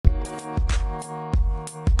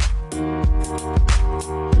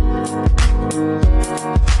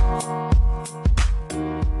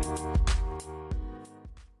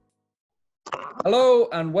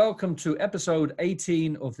and welcome to episode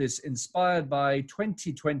 18 of this Inspired by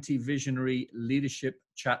 2020 Visionary Leadership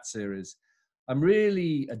Chat Series. I'm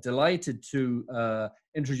really delighted to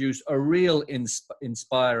introduce a real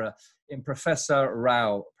inspirer in Professor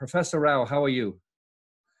Rao. Professor Rao, how are you?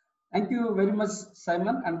 Thank you very much,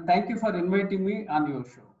 Simon, and thank you for inviting me on your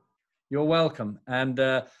show. You're welcome, and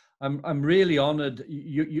I'm really honored.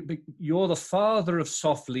 You're the father of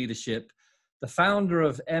soft leadership, the founder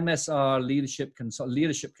of MSR Leadership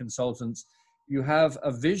Consultants. You have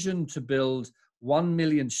a vision to build 1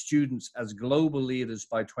 million students as global leaders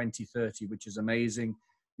by 2030, which is amazing.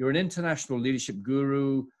 You're an international leadership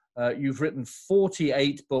guru. You've written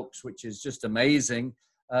 48 books, which is just amazing.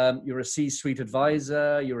 You're a C-suite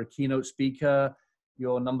advisor. You're a keynote speaker.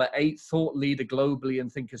 You're number 8 thought leader globally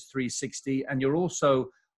in Thinkers 360. And you're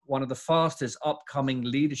also one of the fastest upcoming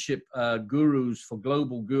leadership gurus for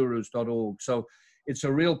globalgurus.org. So it's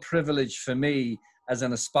a real privilege for me as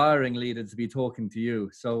an aspiring leader to be talking to you.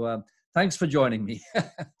 So thanks for joining me.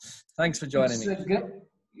 Thanks for joining me.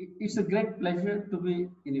 It's a great pleasure to be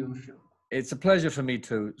in your show. It's a pleasure for me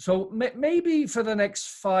too. So maybe for the next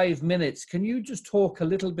 5 minutes, can you just talk a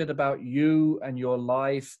little bit about you and your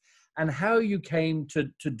life and how you came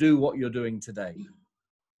to do what you're doing today?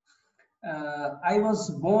 I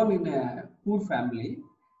was born in a poor family.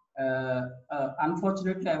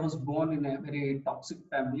 Unfortunately, I was born in a very toxic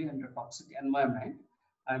family and a toxic environment.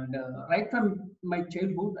 And right from my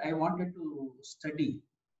childhood, I wanted to study.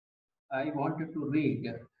 I wanted to read.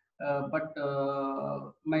 But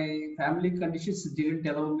my family conditions didn't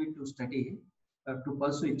allow me to study, to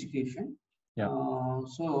pursue education. Yeah.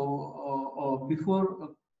 So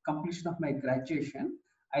before completion of my graduation,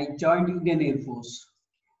 I joined Indian Air Force.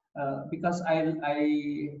 Because I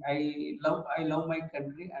love my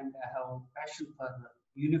country and I have passion for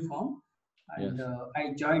uniform, and Yes.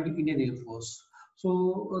 I joined Indian Air Force.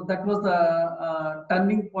 So that was the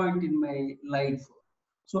turning point in my life.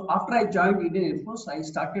 So after I joined Indian Air Force, I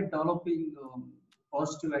started developing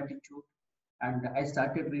positive attitude, and I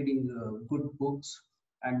started reading good books.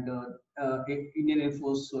 And Indian Air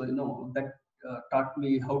Force, that taught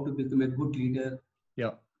me how to become a good leader.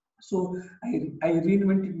 Yeah. So I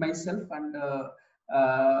reinvented myself, and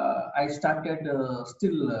I started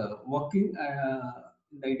still working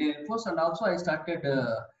in the Indian Air Force, and also I started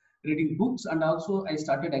reading books, and also I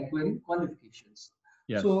started acquiring qualifications.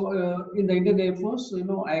 Yes. So in the Indian Air Force,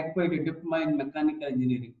 I acquired a diploma in mechanical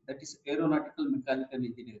engineering, that is aeronautical mechanical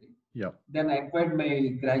engineering. Yeah. Then I acquired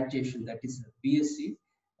my graduation, that is BSc.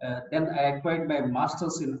 Then I acquired my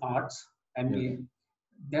Masters in Arts, MA. Yes.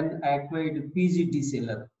 Then I acquired PG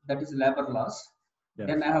DCLR, that is labor laws. Yes.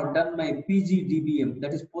 Then I have done my PG DBM,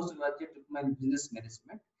 that is postgraduate diploma in business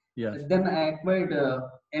management. Yes. Then I acquired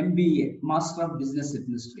MBA, Master of Business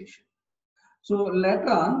Administration. So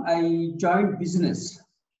later on, I joined business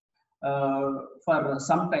for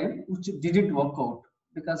some time, which didn't work out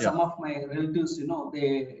because Yeah. some of my relatives,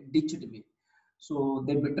 they ditched me. So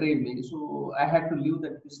they betrayed me. So I had to leave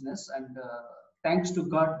that business, and thanks to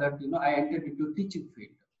God that I entered into teaching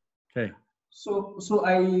field. Okay. So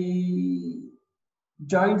I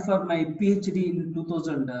joined for my PhD in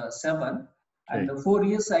 2007, and Okay. 4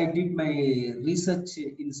 years I did my research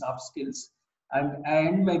in soft skills, and I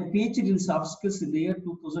ended my PhD in soft skills in the year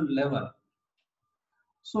 2011.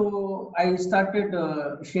 So I started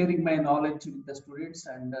sharing my knowledge with the students,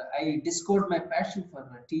 and I discovered my passion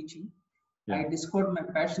for teaching. Yeah. I discovered my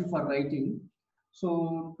passion for writing.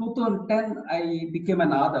 So 2010, I became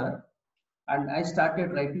an author, and I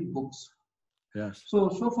started writing books. Yes. So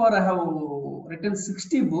far I have written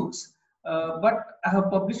 60 books, but I have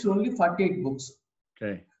published only 48 books.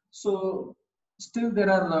 Okay. So still there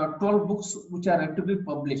are 12 books which are yet to be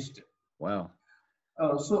published. Wow.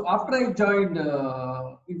 So after I joined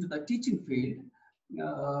into the teaching field,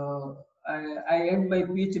 I earned my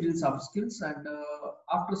PhD in soft skills, and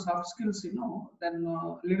after soft skills, then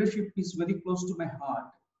leadership is very close to my heart.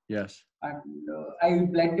 Yes. And I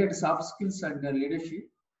blended soft skills and leadership,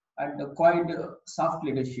 and coined soft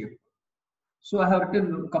leadership. So I have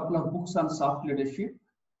written a couple of books on soft leadership,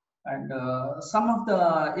 and some of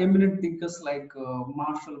the eminent thinkers like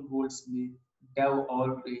Marshall Goldsmith, Dave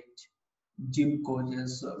Aldrich, Jim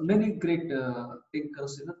Coaches, many great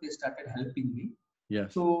thinkers, they started helping me.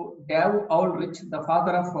 Yes. So Dave Aldrich, the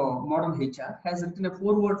father of modern HR, has written a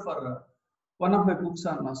foreword for one of my books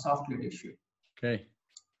on soft leadership. Okay.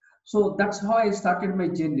 So that's how I started my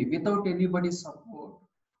journey without anybody's support.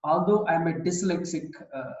 Although I'm a dyslexic,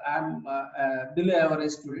 I'm a below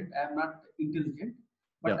average student, I'm not intelligent,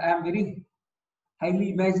 but Yeah. I'm very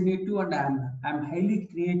highly imaginative, and I'm highly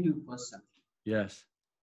creative person. Yes.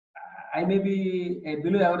 I may be a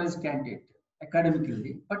below average candidate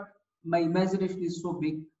academically, but my imagination is so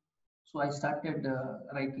big. So I started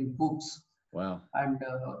writing books, Wow. and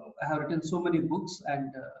I have written so many books,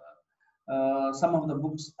 and some of the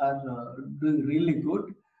books are doing really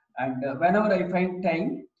good. And whenever I find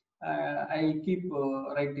time, I keep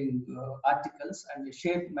writing articles and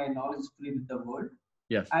share my knowledge free with the world.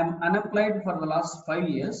 Yes. I'm unemployed for the last 5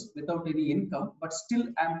 years without any income, but still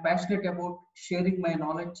I'm passionate about sharing my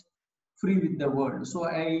knowledge free with the world. So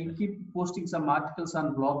I Yes. keep posting some articles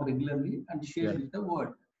on blog regularly and share Yes. with the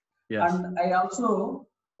world. Yes. And I also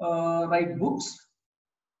write books.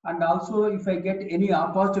 And also, if I get any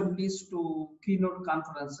opportunities to keynote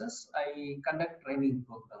conferences, I conduct training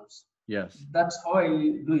programs. Yes. That's how I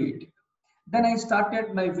do it. Then I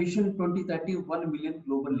started my Vision 2030 1 million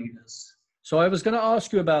global leaders. So I was going to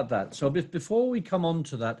ask you about that. So before we come on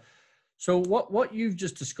to that, so what you've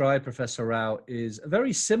just described, Professor Rao, is a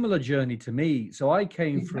very similar journey to me. So I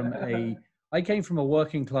came from a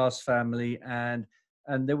working class family, and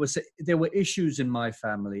there were issues in my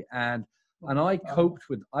family, and I coped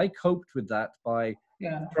with that by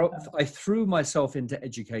Yeah. I threw myself into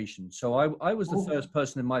education. So I was the first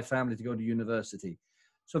person in my family to go to university.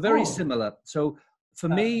 So very similar. So for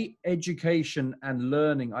me, education and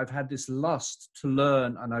learning, I've had this lust to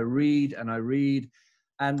learn, and I read and I read.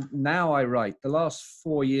 And now I write. The last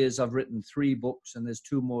 4 years, I've written 3 books, and there's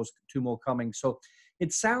two more coming. So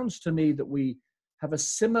it sounds to me that we have a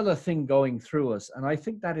similar thing going through us. And I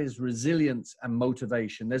think that is resilience and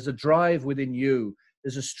motivation. There's a drive within you.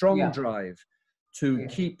 There's a strong drive to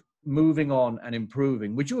keep moving on and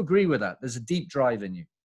improving. Would you agree with that? There's a deep drive in you.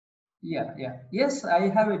 Yeah, yeah. Yes, I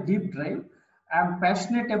have a deep drive. I'm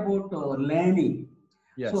passionate about learning.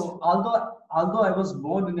 Yes. So although I was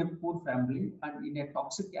born in a poor family and in a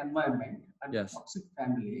toxic environment and a toxic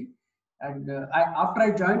family, and after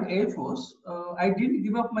I joined Air Force, I didn't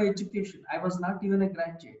give up my education. I was not even a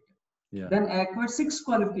graduate. Yeah. Then I acquired 6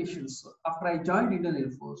 qualifications after I joined Indian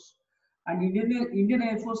Air Force. And Indian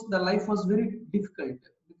Air Force, the life was very difficult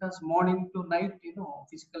because morning to night,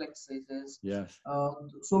 physical exercises. Yes.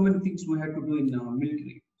 So many things we had to do in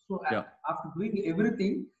military. So after doing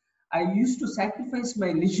everything, I used to sacrifice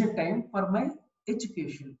my leisure time for my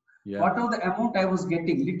education. Yeah. Whatever the amount I was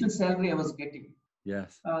getting, little salary I was getting.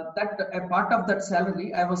 Yes. That a part of that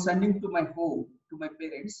salary I was sending to my home, to my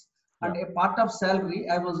parents, and a part of salary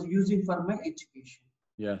I was using for my education.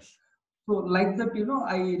 Yes. So like that,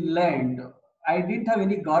 I learned. I didn't have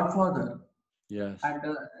any godfather. Yes. And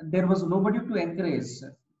there was nobody to encourage.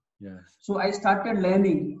 Yes. So I started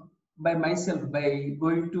learning by myself by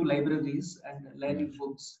going to libraries and learning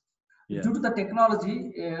books. Yeah. Due to the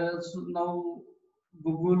technology, so now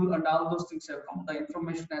Google and all those things have come. The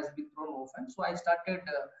information has been thrown open. So I started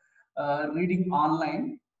reading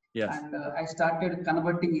online. Yes. And I started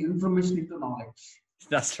converting information into knowledge.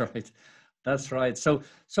 That's right. That's right. So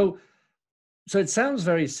it sounds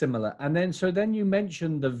very similar. And then you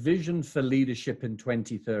mentioned the vision for leadership in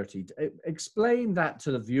 2030. Explain that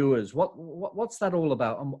to the viewers. What's that all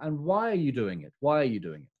about, and why are you doing it? Why are you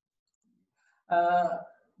doing it?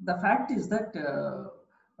 The fact is that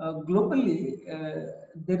globally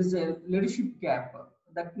there is a leadership gap.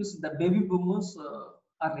 That means the baby boomers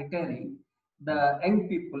are retiring. The young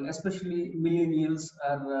people, especially millennials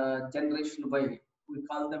or Generation Y, we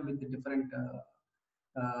call them with the different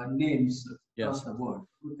names across the world.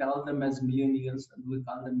 We call them as millennials and we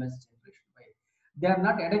call them as Generation Y. They are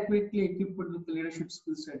not adequately equipped with leadership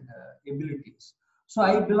skills and abilities. So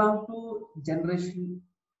I belong to Generation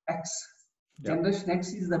X. Generation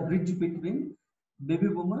X is the bridge between baby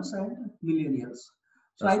boomers and millennials.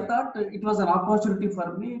 So I thought it was an opportunity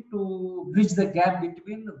for me to bridge the gap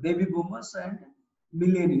between baby boomers and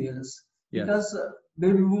millennials. Because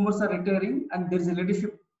baby boomers are retiring and there is a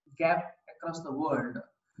leadership gap across the world.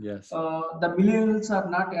 Yes. The millennials are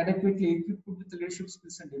not adequately equipped with leadership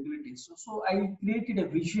skills and abilities. So I created a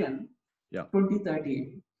vision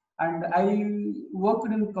 2030, and I worked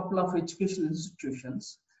in a couple of educational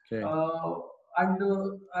institutions. Okay.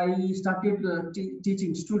 And I started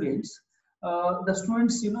teaching students. The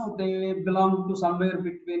students, they belong to somewhere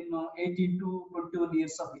between 18 to 21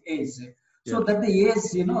 years of age. So that the age,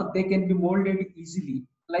 they can be molded easily.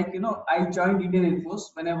 Like, I joined Indian Air Force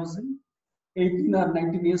when I was in 18 or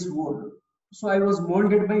 19 years old. So I was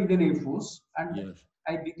molded by Indian Air Force, and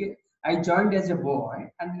I joined as a boy,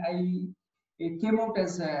 and I came out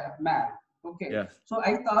as a man. Okay. Yes. So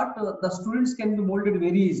I thought the students can be molded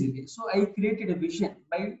very easily. So I created a vision.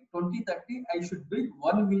 By 2030, I should build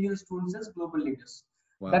 1 million students as global leaders.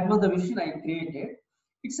 Wow. That was the vision I created.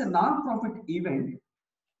 It's a non-profit event.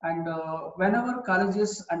 And whenever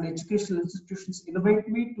colleges and educational institutions invite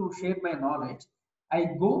me to share my knowledge, I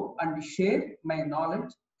go and share my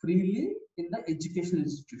knowledge freely in the educational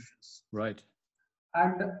institutions. Right.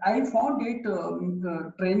 And I found it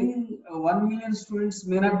training 1 million students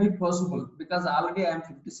may not be possible because already I am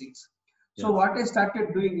 56. So Yes. what I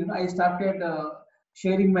started doing, I started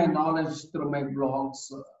sharing my knowledge through my blogs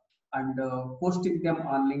and posting them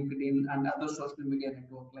on LinkedIn and other social media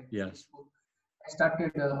network like Yes. Facebook. I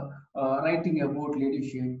started writing about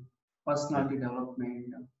leadership, Yeah. personality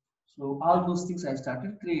development. So all those things I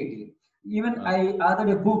started creating. Even Wow. I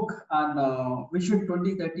authored a book on Vision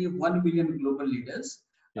 2030, 1 billion global leaders.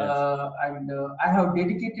 Yes. And I have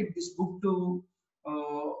dedicated this book to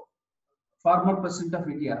uh, former President of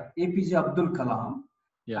India, APJ Abdul Kalam.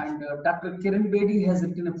 Yes. And Dr. Kiran Bedi has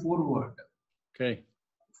written a foreword Okay.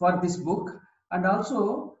 for this book. And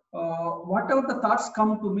also whatever the thoughts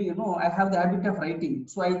come to me, I have the habit of writing,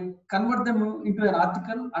 so I convert them into an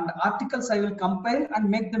article, and articles I will compile and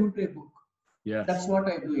make them into a book. Yes. That's what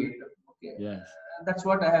I do it. Okay. Yes. That's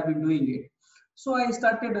what I have been doing it. So I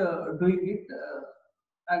started doing it,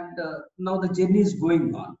 and now the journey is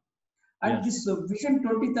going on. And Yes. this Vision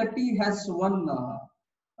 2030 has won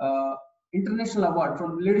international award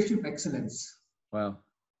from Leadership Excellence. Wow.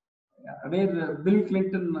 Where Bill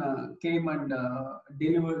Clinton came and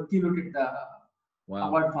keynoted the Wow.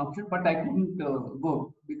 award function, but I couldn't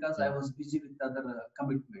go because I Yeah. was busy with other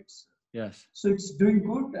commitments. Yes. So it's doing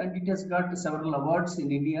good, and it has got several awards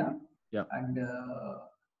in India. Yeah. And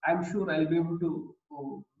I'm sure I'll be able to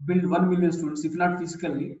build 1 million students, if not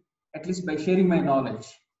physically, at least by sharing my knowledge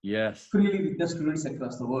Yes. freely with the students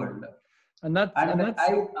across the world. And that's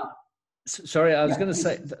sorry, I was going to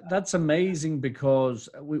say that's amazing, because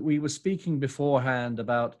we were speaking beforehand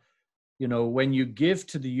about, when you give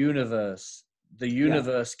to the universe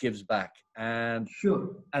gives back. And sure.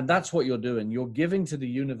 And that's what you're doing. You're giving to the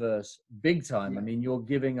universe big time. Yeah. I mean, you're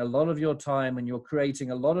giving a lot of your time, and you're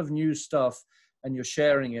creating a lot of new stuff, and you're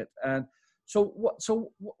sharing it. And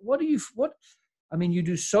I mean, you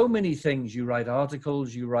do so many things. You write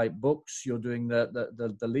articles, you write books, you're doing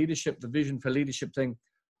the leadership, the vision for leadership thing.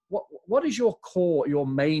 What is your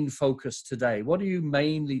main focus today? What are you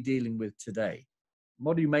mainly dealing with today?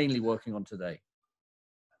 What are you mainly working on today?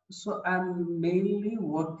 So I'm mainly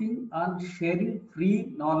working on sharing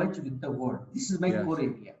free knowledge with the world. This is my core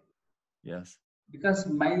area. Yes. Because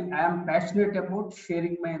I am passionate about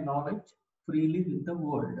sharing my knowledge freely with the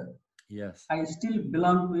world. Yes. I still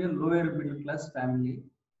belong to a lower middle class family,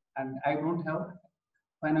 and I don't have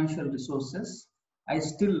financial resources. I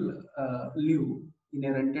still live in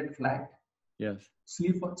a rented flat. Yes.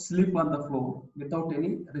 Sleep on the floor without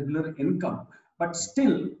any regular income. But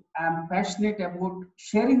still, I'm passionate about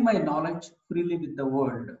sharing my knowledge freely with the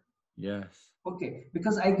world. Yes. Okay,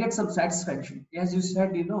 because I get some satisfaction. As you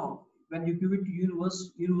said, when you give it to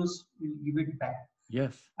universe will give it back.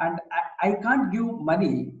 Yes. And I can't give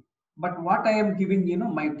money, but what I am giving,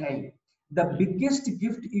 my time. The biggest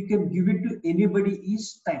gift you can give it to anybody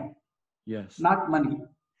is time. Yes. Not money.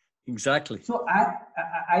 Exactly. So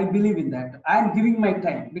I believe in that. I am giving my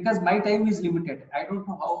time because my time is limited. I don't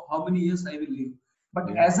know how many years I will live.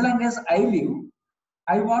 But as long as I live,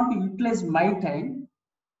 I want to utilize my time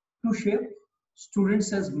to shape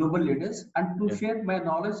students as global leaders and to share my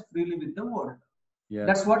knowledge freely with the world. Yes.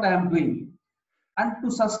 That's what I am doing. And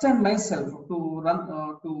to sustain myself, to run,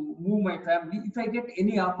 to move my family, if I get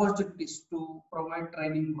any opportunities to provide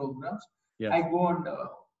training programs, I go and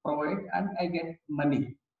provide, and I get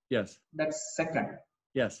money. Yes. That's second.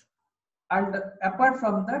 Yes. And apart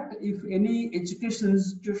from that, if any educational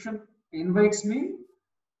institution invites me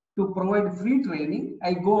to provide free training,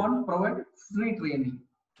 I go and provide free training.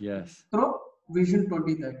 Yes. Through Vision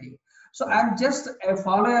 2030. So I'm just a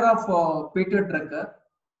follower of Peter Drucker.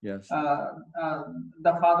 Yes.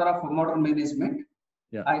 The father of modern management.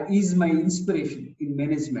 Yeah. Is my inspiration in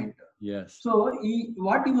management. Yes. So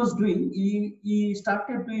what he was doing, he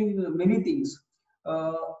started doing many things.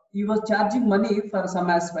 He was charging money for some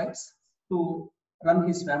aspects to run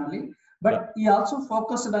his family, but he also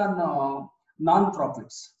focused on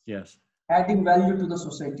non-profits. Yes. Adding value to the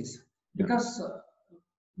societies, because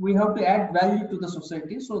we have to add value to the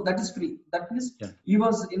society. So that is free. That means he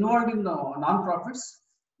was involved in non-profits.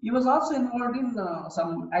 He was also involved in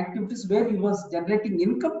some activities where he was generating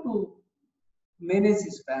income to manage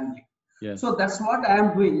his family. Yes. So that's what I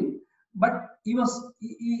am doing. But he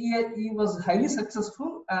was highly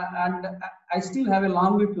successful, and I still have a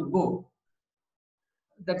long way to go.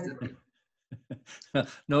 That's the thing.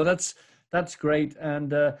 No, that's great.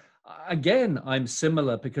 And again, I'm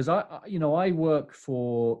similar because I work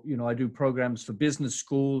for, I do programs for business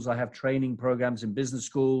schools. I have training programs in business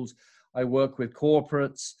schools. I work with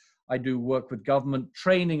corporates. I do work with government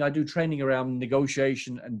training. I do training around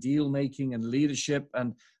negotiation and deal making and leadership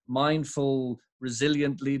and mindful,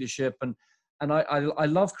 resilient leadership. And I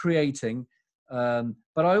love creating,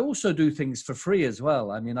 but I also do things for free as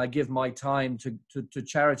well. I mean, I give my time to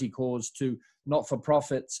charity cause, to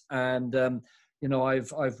not-for-profits, and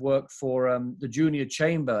I've worked for the Junior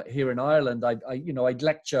Chamber here in Ireland. I'd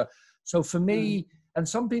lecture. So for me, and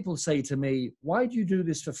some people say to me, "Why do you do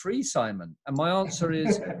this for free, Simon?" And my answer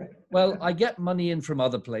is, well, I get money in from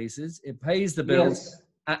other places. It pays the bills.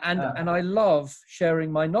 Yes. And I love sharing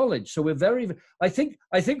my knowledge. So we're I think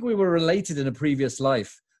we were related in a previous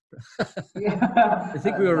life. Yeah. I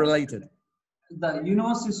think we were related. The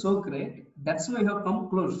universe is so great. That's why you have come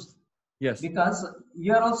close. Yes. Because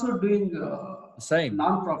you are also doing The same.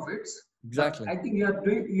 non-profits. Exactly. I think you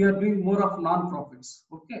are doing more of non-profits,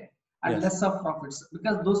 okay, and Yes. less of profits,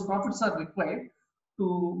 because those profits are required to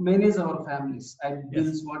manage our families and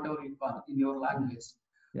bills, Yes. whatever you call in your language.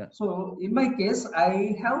 Yeah. So in my case,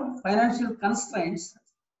 I have financial constraints,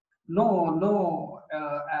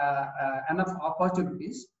 enough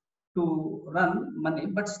opportunities to run money,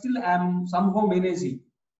 but still I am somehow managing.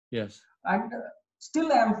 Yes. And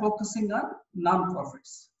still I am focusing on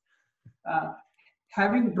non-profits,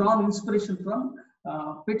 having drawn inspiration from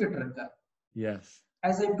Peter Drucker. Yes.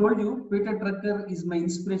 As I told you, Peter Drucker is my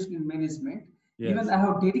inspiration in management. Yes. Even I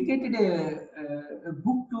have dedicated a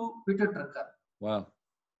book to Peter Drucker. Wow.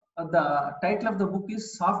 The title of the book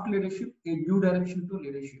is Soft Leadership, A New Direction to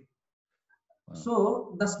Leadership. Wow.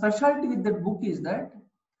 So the specialty with that book is that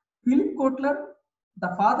Philip Kotler, the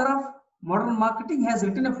father of modern marketing, has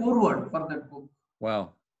written a foreword for that book.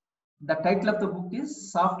 Wow. The title of the book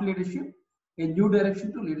is Soft Leadership, A New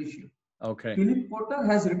Direction to Leadership. Okay. Philip Kotler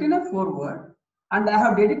has written a foreword, and I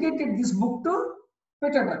have dedicated this book to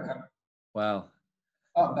Peter Drucker. Wow.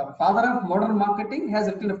 The father of modern marketing has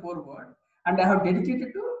written a foreword, and I have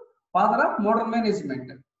dedicated to father of modern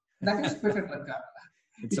management. That is Peter Drucker.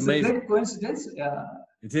 It's amazing. A great coincidence.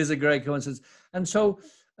 It is a great coincidence. And so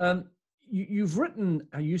you've written,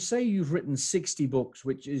 you say you've written 60 books,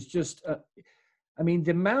 which is just, I mean,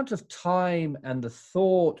 the amount of time and the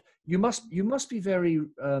thought, you must be very,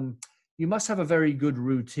 you must have a very good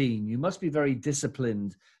routine. You must be very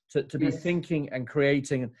disciplined to be Yes. thinking and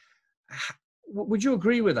creating. Would you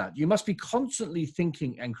agree with that? You must be constantly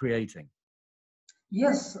thinking and creating.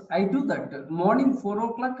 Yes, I do that. Morning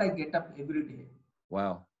 4 o'clock, I get up every day.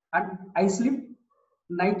 Wow. And I sleep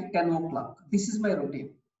night 10 o'clock. This is my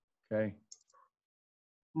routine. Okay.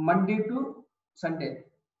 Monday to Sunday.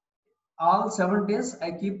 All 7 days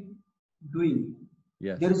I keep doing.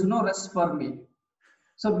 Yes. There is no rest for me.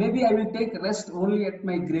 So maybe I will take rest only at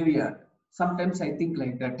my graveyard. Sometimes I think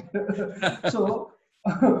like that. So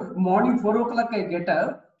morning 4 o'clock I get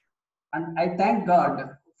up, and I thank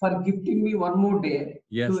God for gifting me one more day.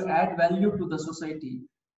 Yes. To add value to the society.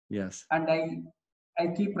 Yes. And I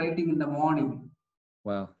keep writing in the morning.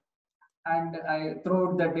 Wow. And I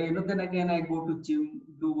throughout the day, then again I go to gym,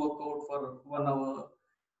 do workout for 1 hour,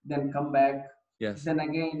 then come back. Yes. Then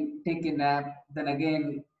again take a nap. Then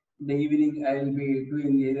again in the evening I will be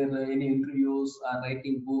doing either any interviews or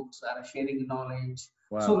writing books or sharing knowledge.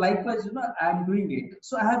 Wow. So likewise, I'm doing it.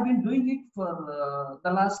 So I have been doing it for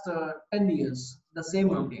the last 10 years, the same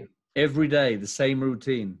routine. Every day, the same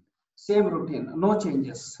routine. Same routine, no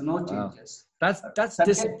changes, no changes.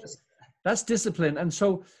 That's discipline. And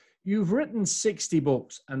so you've written 60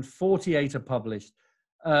 books and 48 are published.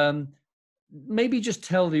 Maybe just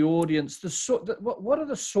tell the audience what are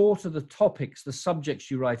the sort of the topics, the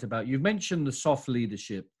subjects you write about. You've mentioned the soft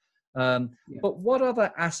leadership, but what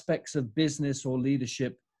other aspects of business or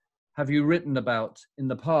leadership have you written about in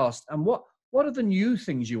the past? And what are the new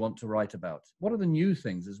things you want to write about? What are the new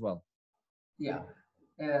things as well? Yeah,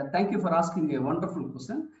 thank you for asking a wonderful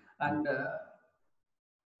question. And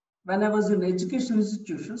when I was in education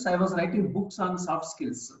institutions, I was writing books on soft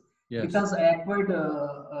skills. Yes. Because I acquired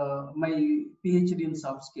my PhD in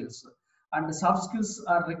soft skills, and the soft skills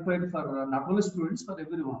are required for not only students, for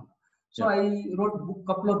everyone. So I wrote a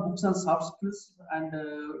couple of books on soft skills and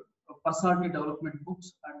personality development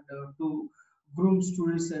books, and to groom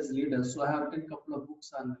students as leaders. So I have written a couple of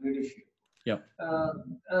books on leadership. Yeah.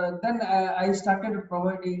 Then I started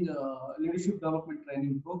providing leadership development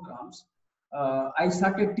training programs. I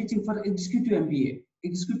started teaching for executive MBA.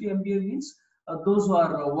 Executive MBA means those who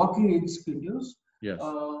are working executives. Yes.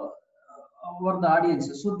 Were the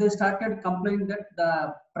audiences. So they started complaining that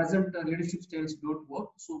the present leadership styles don't work.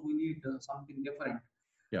 So we need something different.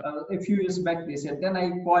 Yeah. A few years back, they said. Then I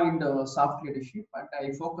coined soft leadership, and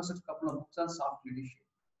I focused a couple of books on soft leadership.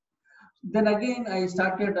 Then again, I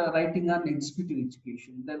started writing on executive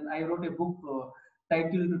education. Then I wrote a book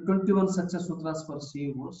titled 21 Success Sutras for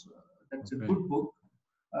CEOs. That's a good book.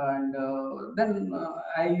 And then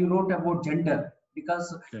I wrote about gender,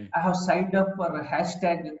 because I have signed up for a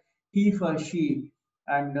hashtag he for she,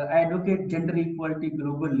 and I advocate gender equality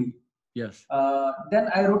globally. Yes. Then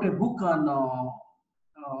I wrote a book on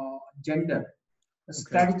gender,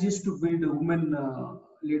 strategies to build women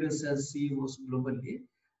leaders as CEOs globally.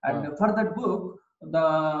 And for that book,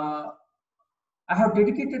 I have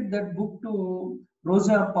dedicated that book to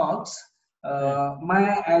Rosa Parks,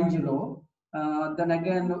 Maya Angelou, then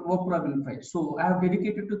again Oprah Winfrey. So I have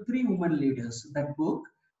dedicated to 3 women leaders that book.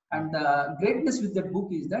 And the greatness with that book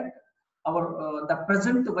is that our the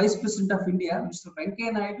present Vice President of India, Mr.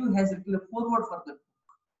 Venkaiah Naidu, has written a foreword for that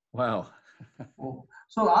book. Wow.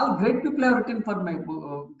 So all great people have written for my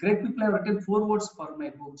book. Great people have written forewords for my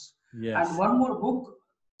books. Yes. And one more book,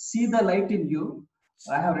 See the Light in You,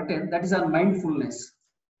 I have written, that is on mindfulness.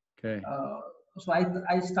 Okay. So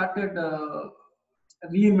I started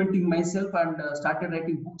reinventing myself and started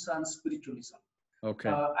writing books on spiritualism. Okay.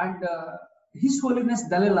 And His Holiness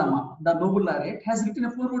Dalai Lama, the Noble Laureate, has written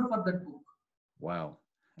a foreword for that book. Wow.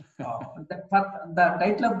 The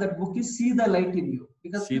title of that book is See the Light in You,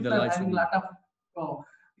 because people are having a lot of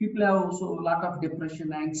people have also a lot of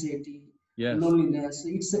depression, anxiety, loneliness.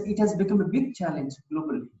 It has become a big challenge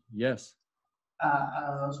globally. Yes.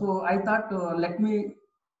 So I thought, let me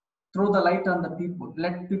throw the light on the people,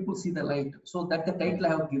 let people see the light. So that's the title I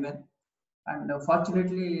have given. And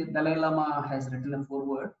fortunately, Dalai Lama has written a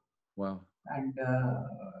foreword. Wow. And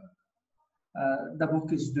the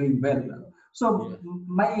book is doing well. So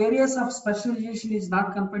my areas of specialization is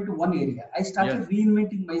not confined to one area. I started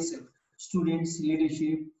reinventing myself: students,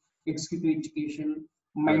 leadership, executive education,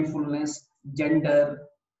 mindfulness, gender.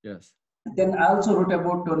 Yes. Then I also wrote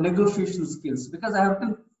about negotiation skills, because I have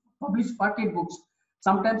published 48 books.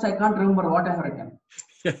 Sometimes I can't remember what I have written.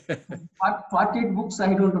 48 books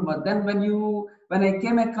I don't remember. Then when I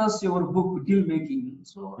came across your book, Deal Making,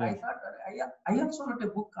 so I thought I also wrote a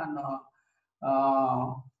book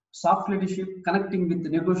on soft leadership, connecting with the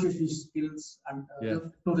negotiation skills, and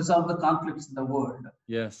to resolve the conflicts in the world.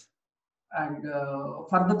 Yes. And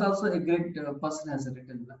for that also a great person has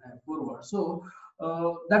written a foreword. So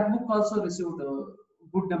that book also received a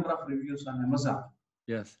good number of reviews on Amazon.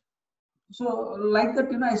 Yes. So like that,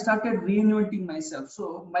 I started reinventing myself.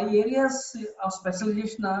 So my areas of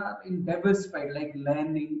specialization are in diversified, like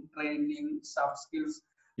learning, training, soft skills,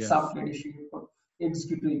 soft leadership,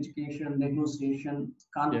 executive education, negotiation,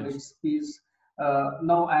 conflicts, peace.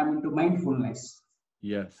 Now I am into mindfulness.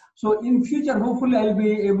 Yes. So in future, hopefully I'll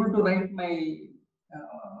be able to write my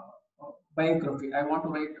biography. I want to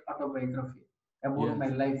write autobiography about my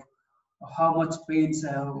life. How much pains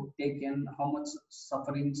I have taken, how much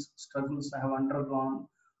sufferings, struggles I have undergone.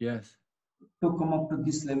 Yes. To come up to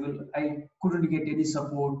this level, I couldn't get any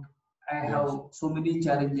support. I have so many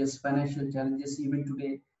challenges, financial challenges. Even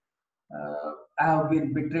today, I have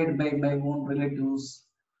been betrayed by my own relatives,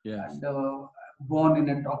 and born in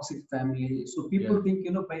a toxic family. So people think,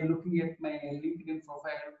 by looking at my LinkedIn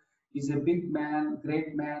profile, he's a big man,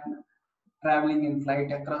 great man, traveling in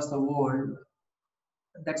flight across the world.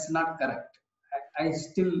 That's not correct. I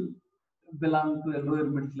still belong to a lower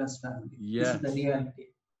middle class family. This is the reality.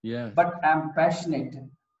 But I'm passionate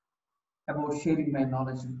about sharing my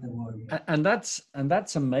knowledge with the world. And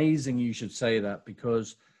that's amazing you should say that,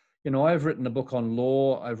 because I've written a book on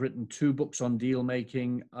law. I've written 2 books on deal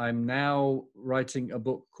making. I'm now writing a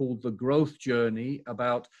book called The Growth Journey,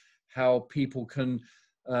 about how people can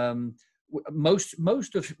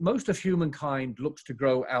most of humankind looks to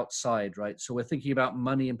grow outside, right? So we're thinking about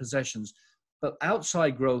money and possessions, but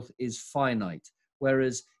outside growth is finite.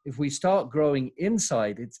 Whereas if we start growing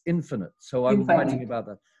inside, it's infinite. So I'm writing about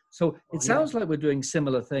that. So it sounds like we're doing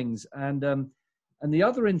similar things. And the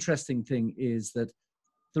other interesting thing is that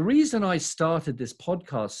the reason I started this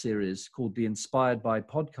podcast series called the Inspired by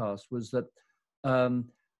Podcast was that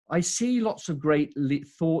I see lots of great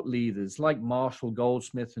thought leaders like Marshall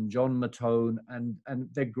Goldsmith and John Mattone, and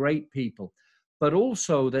they're great people. But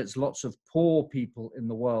also there's lots of poor people in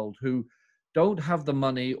the world who don't have the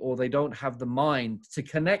money, or they don't have the mind to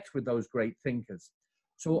connect with those great thinkers.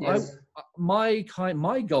 So my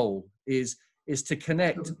goal is to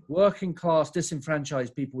connect working class,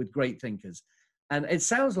 disenfranchised people with great thinkers. And it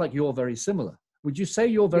sounds like you're very similar. Would you say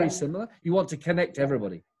you're very similar? You want to connect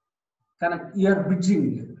everybody. You're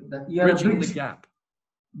bridging the gap.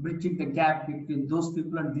 Bridging the gap between those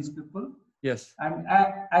people and these people. Yes. And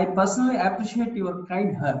I personally appreciate your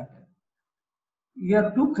kind heart. You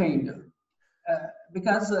are too kind.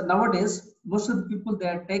 Because nowadays, most of the people, they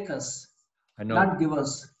are takers, I know. not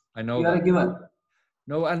givers. I know You are a that. giver.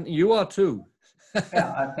 No, and you are too.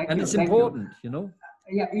 Yeah, thank And you, it's thank you. important, you know.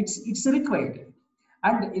 Yeah, it's required.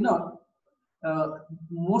 And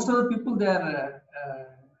most of the people, they are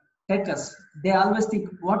takers. They always think,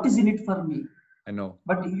 what is in it for me? I know.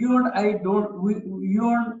 But you and I don't. You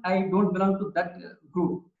and I don't belong to that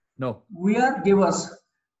group. No. We are givers,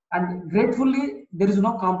 and gratefully, there is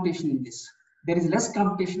no competition in this. There is less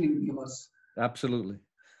competition in givers. Absolutely.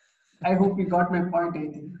 I hope you got my point,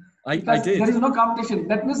 I think. I Because did. there is no competition.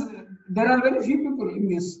 That means there are very few people in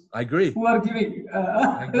this I agree. who are giving.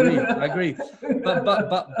 I agree.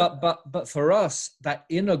 But for us, that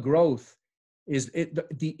inner growth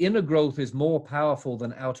the inner growth is more powerful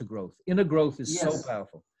than outer growth. Inner growth is so Yes.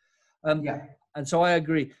 powerful. Yeah. And so I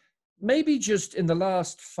agree. Maybe just in the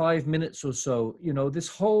last 5 minutes or so, you know, this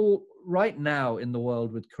whole right now in the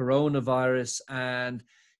world with coronavirus and,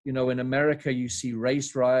 you know, in America, you see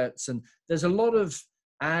race riots and there's a lot of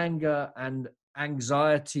anger and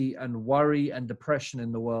anxiety and worry and depression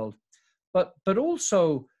in the world. But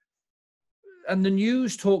also, and the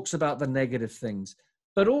news talks about the negative things,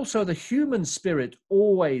 but also the human spirit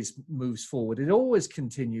always moves forward. It always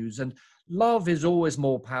continues. And love is always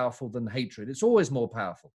more powerful than hatred. It's always more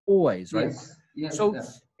powerful, always, right? Yes. Yes. So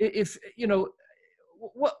Yes. if, you know,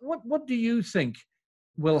 what do you think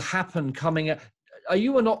will happen coming? Are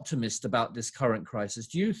you an optimist about this current crisis?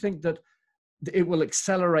 Do you think that it will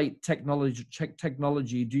accelerate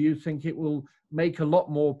technology? Do you think it will make a lot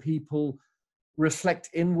more people reflect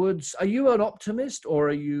inwards? Are you an optimist or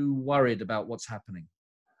are you worried about what's happening?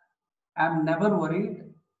 I'm never worried.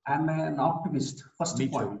 I'm an optimist. First Me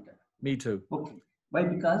point. too. Me too. Okay. Why?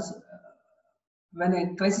 Because when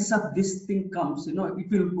a crisis of this thing comes, it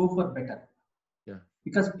will go for better. Yeah.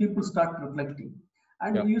 Because people start reflecting.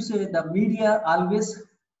 And Yeah. you say the media always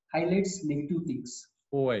highlights negative things.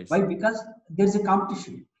 Always. Why? Because there's a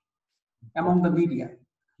competition among the media.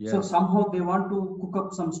 Yes. So somehow they want to cook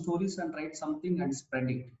up some stories and write something and spread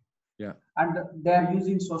it. Yeah. And they are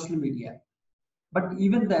using social media. But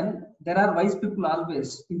even then, there are wise people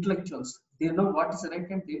always, intellectuals. They know what is right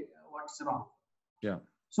and what is wrong. Yeah.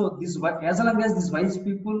 So this, as long as these wise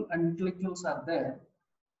people and intellectuals are there,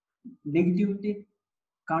 negativity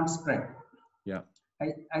can't spread. Yeah.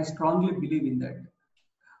 I strongly believe in that.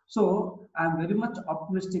 So I'm very much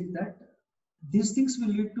optimistic that these things will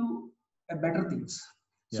lead to a better things.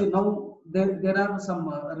 So Yeah. now there are some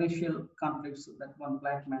racial conflicts. That one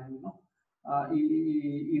black man,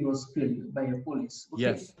 he was killed by a police. Okay.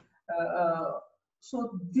 Yes.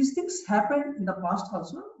 So these things happened in the past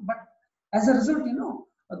also, but as a result,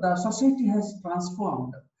 the society has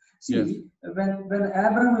transformed. See, Yes. when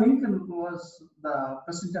Abraham Lincoln was the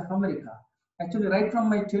president of America, actually right from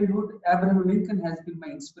my childhood, Abraham Lincoln has been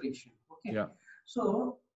my inspiration. Okay. Yeah.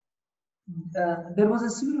 So there was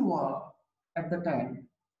a civil war at the time,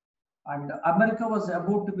 and America was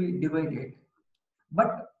about to be divided.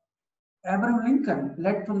 But Abraham Lincoln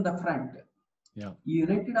led from the front. Yeah. He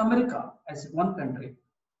united America as one country.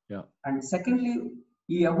 Yeah. And secondly,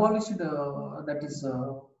 he abolished this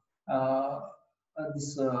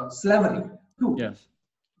slavery too. Yes.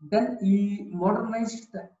 Then he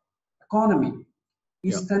modernized the economy. He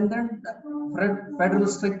Yeah. strengthened the federal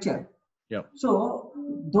structure. Yeah. So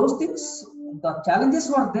those things, the challenges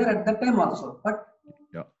were there at that time also, but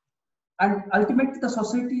Yeah. and ultimately the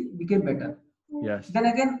society became better. Yes. Then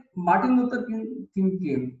again, Martin Luther King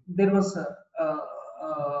came. There was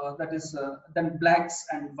then blacks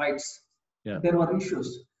and whites. Yeah. There were issues,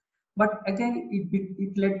 but again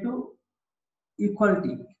it led to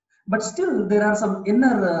equality. But still, there are some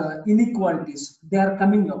inner inequalities. They are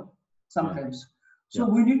coming up sometimes. So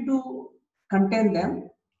Yeah. we need to contain them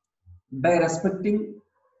by respecting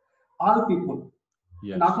all people,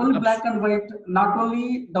 Yes. not only black and white, not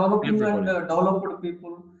only developing and Everybody. developed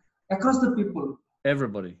people, across the people.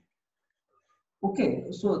 Everybody. Okay,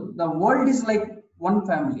 so the world is like one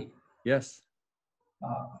family. Yes.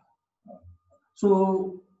 Uh, so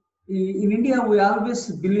in India, we always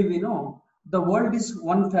believe, the world is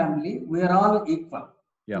one family. We are all equal.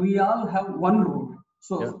 Yeah. We all have one rule.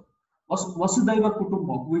 So Yeah. Vasudhaiva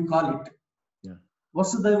Kutumbam, we call it. Yeah.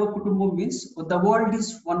 Vasudhaiva Kutumbam means the world is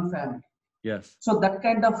one family. Yes. So that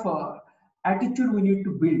kind of attitude we need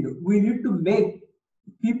to build. We need to make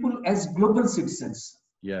people as global citizens.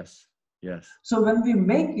 Yes. Yes. So when we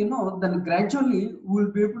make, then gradually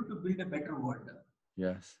we'll be able to build a better world.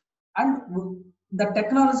 Yes. And the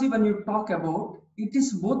technology, when you talk about, it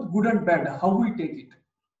is both good and bad, how we take it.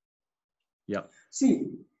 Yeah. See,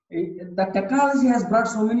 the technology has brought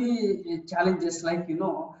so many challenges, like,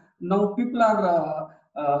 now people are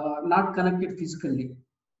not connected physically.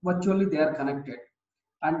 Virtually, they are connected.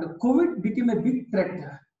 And COVID became a big threat.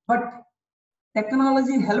 But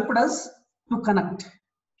technology helped us to connect,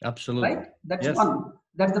 Absolutely. right? That's Yes. one.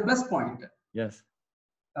 That's the plus point. Yes.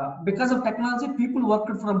 Because of technology, people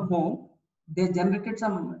worked from home. They generated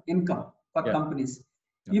some income for Yeah. companies.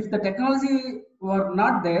 Yeah. If the technology were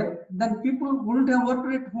not there, then people wouldn't have worked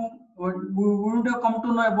at home, or we wouldn't have come to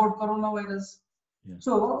know about coronavirus. Yes.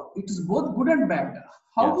 So it is both good and bad.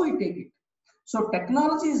 How Yes. do we take it? So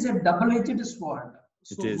technology is a double-edged sword.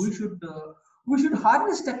 So It is. we should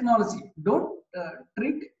harness technology. Don't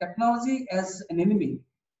treat technology as an enemy.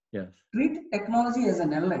 Yes. Treat technology as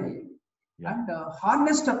an ally, Yeah. and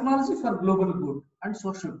harness technology for global good and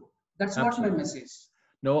social good. That's what my Absolutely. message.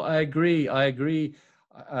 No, I agree. I agree.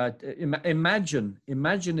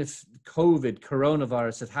 Imagine if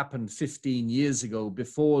coronavirus had happened 15 years ago,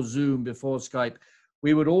 before Zoom, before Skype,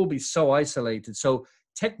 we would all be so isolated. So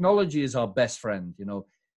technology is our best friend.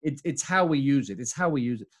 It's how we use it. It's how we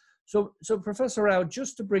use it. So Professor Rao,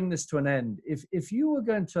 just to bring this to an end, if you were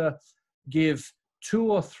going to give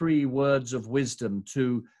 2 or 3 words of wisdom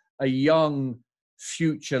to a young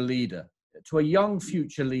future leader, from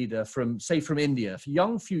India, a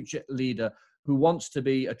young future leader who wants to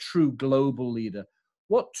be a true global leader,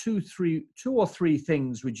 what 2 or 3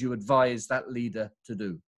 things would you advise that leader to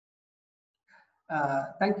do?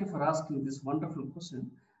 Thank you for asking this wonderful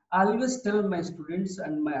question. I always tell my students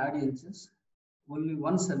and my audiences only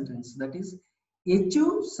one sentence, that is,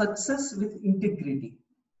 achieve success with integrity.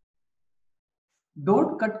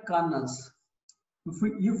 Don't cut corners. If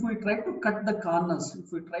we try to cut the corners,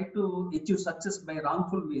 if we try to achieve success by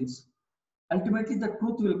wrongful means, ultimately the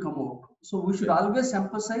truth will come out. So we should always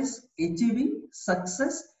emphasize achieving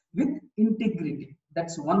success with integrity.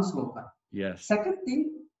 That's one slogan. Yes. Second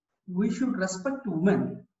thing, we should respect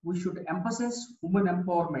women. We should emphasize women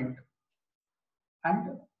empowerment.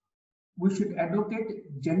 And we should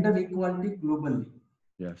advocate gender equality globally.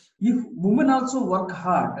 Yes. If women also work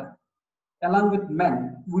hard along with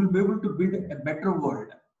men, we'll be able to build a better world.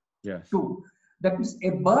 Yes. 2. That means a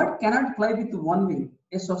bird cannot fly with one wing.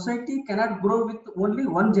 A society cannot grow with only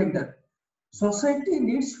one gender. Society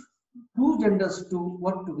needs 2 genders to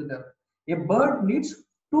work together. A bird needs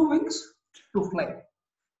 2 wings to fly.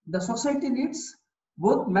 The society needs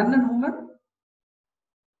both men and women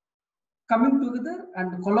coming together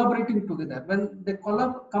and collaborating together. When they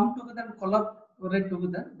come together and collaborate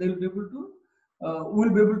together, they will be able to we'll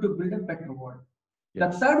be able to build a better world.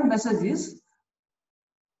 Yes. The third message is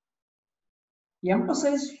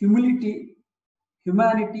emphasize humility,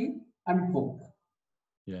 humanity, and hope.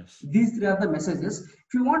 Yes. These 3 are the messages.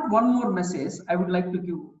 If you want one more message, I would like to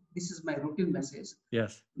give. This is my routine message.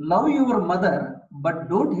 Yes. Love your mother, but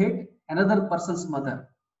don't hate another person's mother.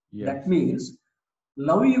 Yes. That means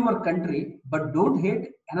love your country, but don't hate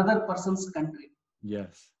another person's country.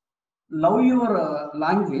 Yes. Love your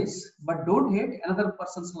language, but don't hate another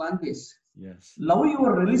person's language. Yes. Love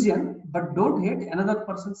your religion, but don't hate another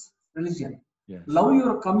person's religion. Yes. Love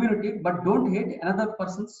your community, but don't hate another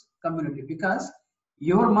person's community, because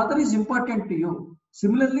your mother is important to you.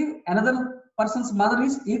 Similarly, another person's mother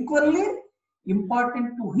is equally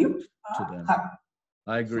important to him To or them. her.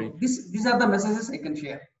 I agree. So these are the messages I can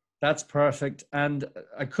share. That's perfect. And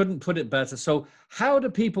I couldn't put it better. So how do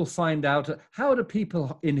people find out? How do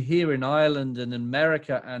people here in Ireland and in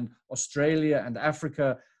America and Australia and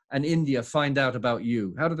Africa and India find out about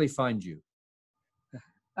you? How do they find you?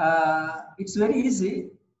 It's very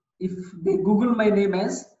easy. If they Google my name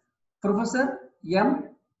as Professor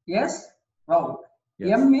M.S. Rao.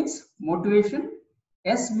 Yes. M means motivation,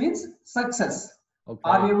 S means success. Okay.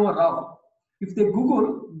 R.A.O. Rao. If they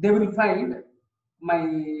Google, they will find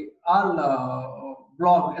my all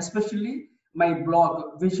blog, especially my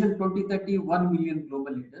blog Vision 2030 1 million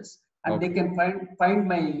global leaders, and Okay. they can find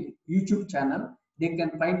my YouTube channel. They can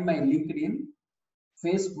find my LinkedIn,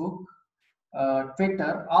 Facebook,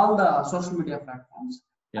 Twitter, all the social media platforms,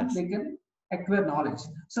 Yes. and they can acquire knowledge.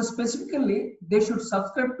 So specifically, they should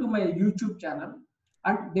subscribe to my YouTube channel,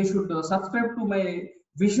 and they should subscribe to my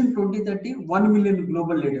Vision 2030 1 million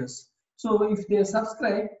global leaders. So if they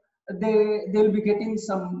subscribe, they'll be getting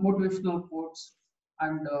some motivational quotes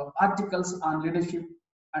and articles on leadership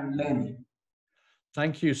and learning.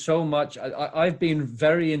 Thank you so much. I've been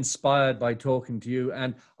very inspired by talking to you,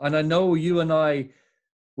 and I know you and I,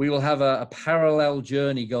 we will have a parallel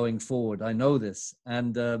journey going forward. I know this,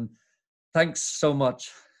 and thanks so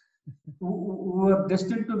much. We were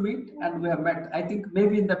destined to meet, and we have met. I think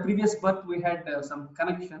maybe in the previous birth we had some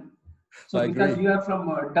connection. So I because agree. you are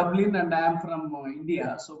from Dublin and I am from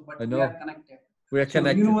India, so but I we are know. connected. We are So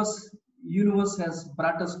connected. universe has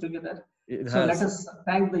brought us together. It So let has. us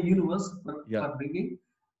thank the universe Yeah. for bringing.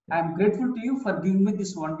 Yeah. I am grateful to you for giving me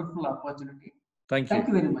this wonderful opportunity. Thank Thank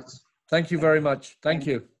you. you very much. Thank you Thank very you. much. Thank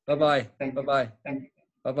you. Bye-bye. Thank you. Bye-bye. Thank you.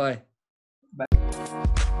 Bye-bye.